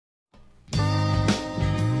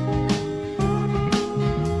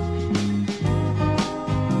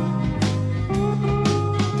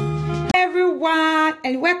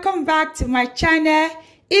and welcome back to my channel.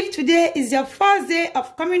 If today is your first day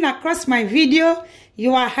of coming across my video,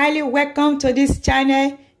 you are highly welcome to this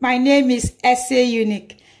channel. My name is SA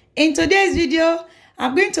Unique. In today's video,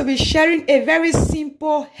 I'm going to be sharing a very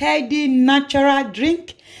simple, healthy, natural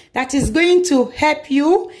drink that is going to help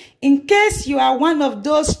you in case you are one of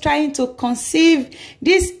those trying to conceive.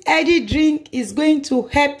 This healthy drink is going to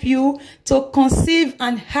help you to conceive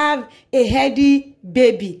and have a healthy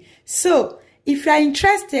baby. So if you are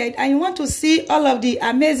interested and you want to see all of the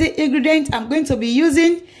amazing ingredients I'm going to be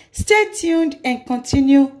using, stay tuned and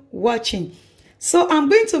continue watching. So I'm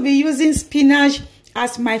going to be using spinach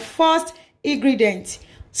as my first ingredient.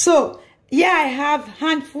 So here I have a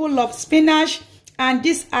handful of spinach, and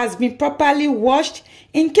this has been properly washed.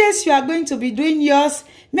 In case you are going to be doing yours,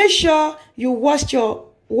 make sure you wash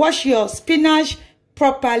your spinach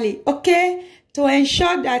properly, okay? To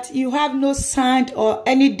ensure that you have no sand or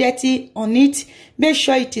any dirty on it, make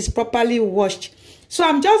sure it is properly washed. So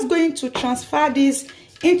I'm just going to transfer this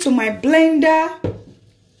into my blender.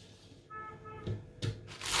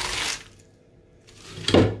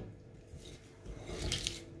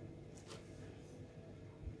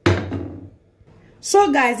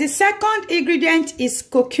 So guys, the second ingredient is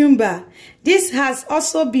cucumber. This has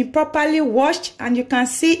also been properly washed and you can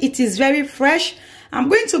see it is very fresh. I'm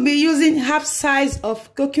going to be using half size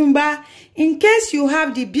of cucumber. In case you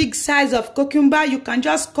have the big size of cucumber, you can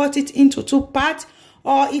just cut it into two parts.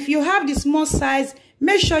 Or if you have the small size,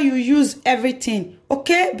 make sure you use everything,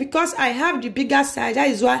 okay? Because I have the bigger size, that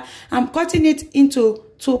is why I'm cutting it into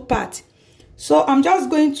two parts. So I'm just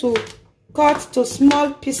going to cut to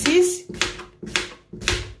small pieces.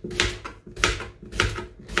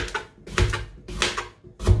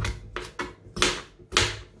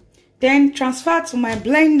 Then transfer to my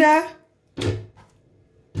blender.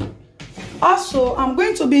 Also, I'm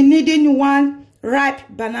going to be needing one ripe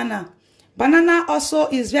banana. Banana also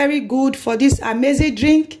is very good for this amazing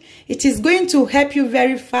drink. It is going to help you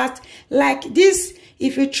very fast. Like this,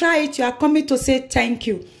 if you try it, you are coming to say thank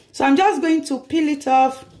you. So I'm just going to peel it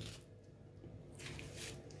off.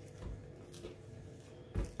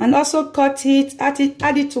 And also cut it, add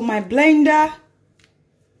it to my blender.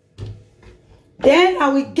 Then I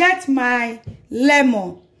will get my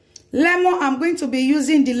lemon. Lemon, I'm going to be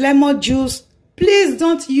using the lemon juice. Please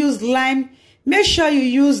don't use lime. Make sure you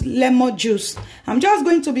use lemon juice. I'm just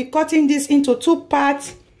going to be cutting this into two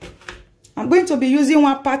parts. I'm going to be using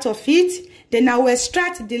one part of it. Then I will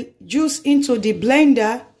extract the juice into the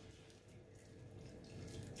blender.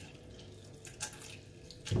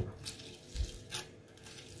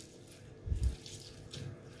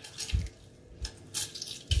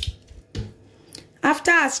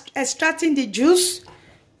 After extracting the juice,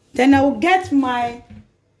 then I will get my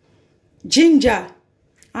ginger.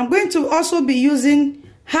 I'm going to also be using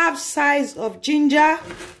half size of ginger,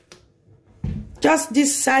 just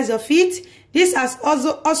this size of it. This has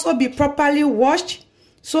also been properly washed,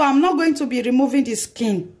 so I'm not going to be removing the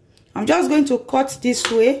skin. I'm just going to cut this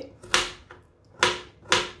way.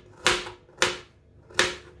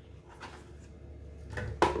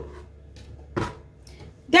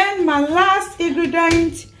 Then my last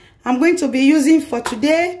ingredient I'm going to be using for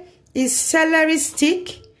today is celery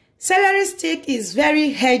stick. Celery stick is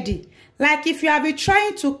very healthy. Like if you have been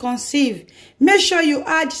trying to conceive, make sure you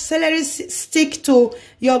add celery stick to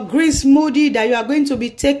your green smoothie that you are going to be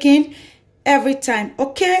taking every time,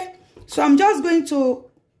 okay? So I'm just going to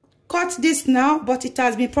cut this now, but it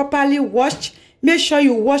has been properly washed. Make sure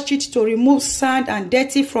you wash it to remove sand and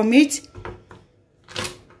dirty from it.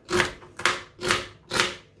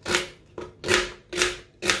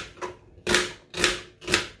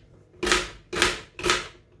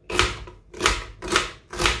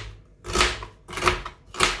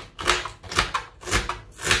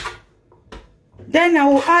 Then I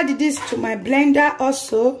will add this to my blender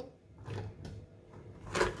also.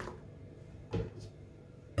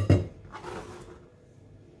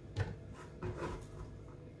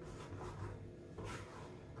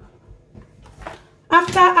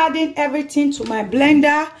 After adding everything to my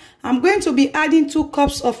blender, I'm going to be adding 2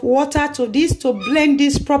 cups of water to this to blend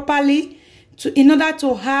this properly in order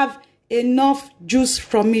to have enough juice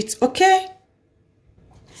from it, okay?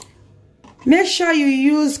 Make sure you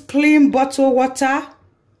use clean bottled water.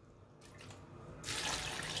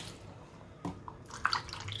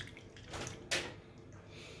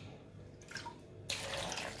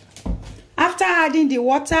 After adding the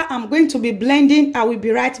water, I'm going to be blending. I will be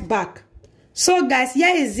right back. So guys,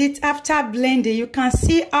 here is it after blending. You can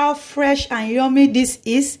see how fresh and yummy this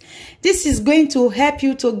is. This is going to help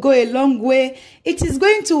you to go a long way. It is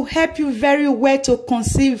going to help you very well to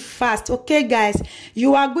conceive fast. Okay guys,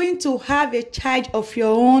 you are going to have a child of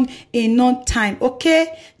your own in no time.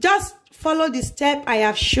 Okay, just follow the step I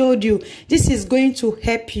have showed you. This is going to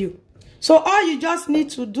help you. So all you just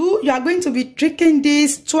need to do, you are going to be drinking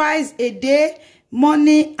this twice a day,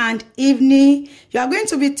 morning and evening. You are going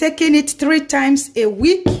to be taking it 3 times a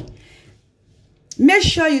week. Make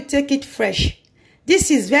sure you take it fresh.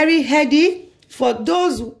 This is very healthy for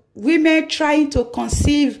those women trying to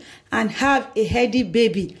conceive and have a healthy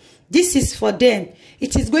baby. This is for them.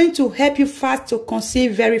 It is going to help you fast to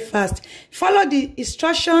conceive very fast. Follow the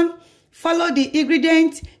instruction, follow the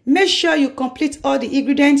ingredients. Make sure you complete all the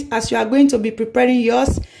ingredients as you are going to be preparing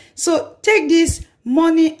yours. So take this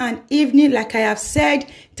morning and evening, like I have said,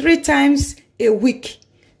 3 times a week.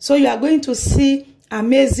 So you are going to see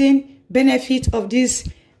amazing benefit of this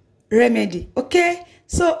remedy. Okay,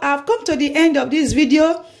 so I've come to the end of this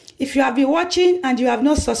video. If you have been watching and you have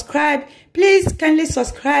not subscribed, please kindly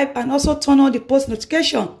subscribe and also turn on the post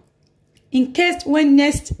notification in case when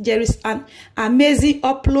next there is an amazing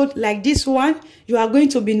upload like this one, you are going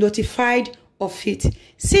to be notified of it.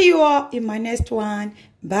 See you all in my next one.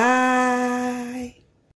 Bye.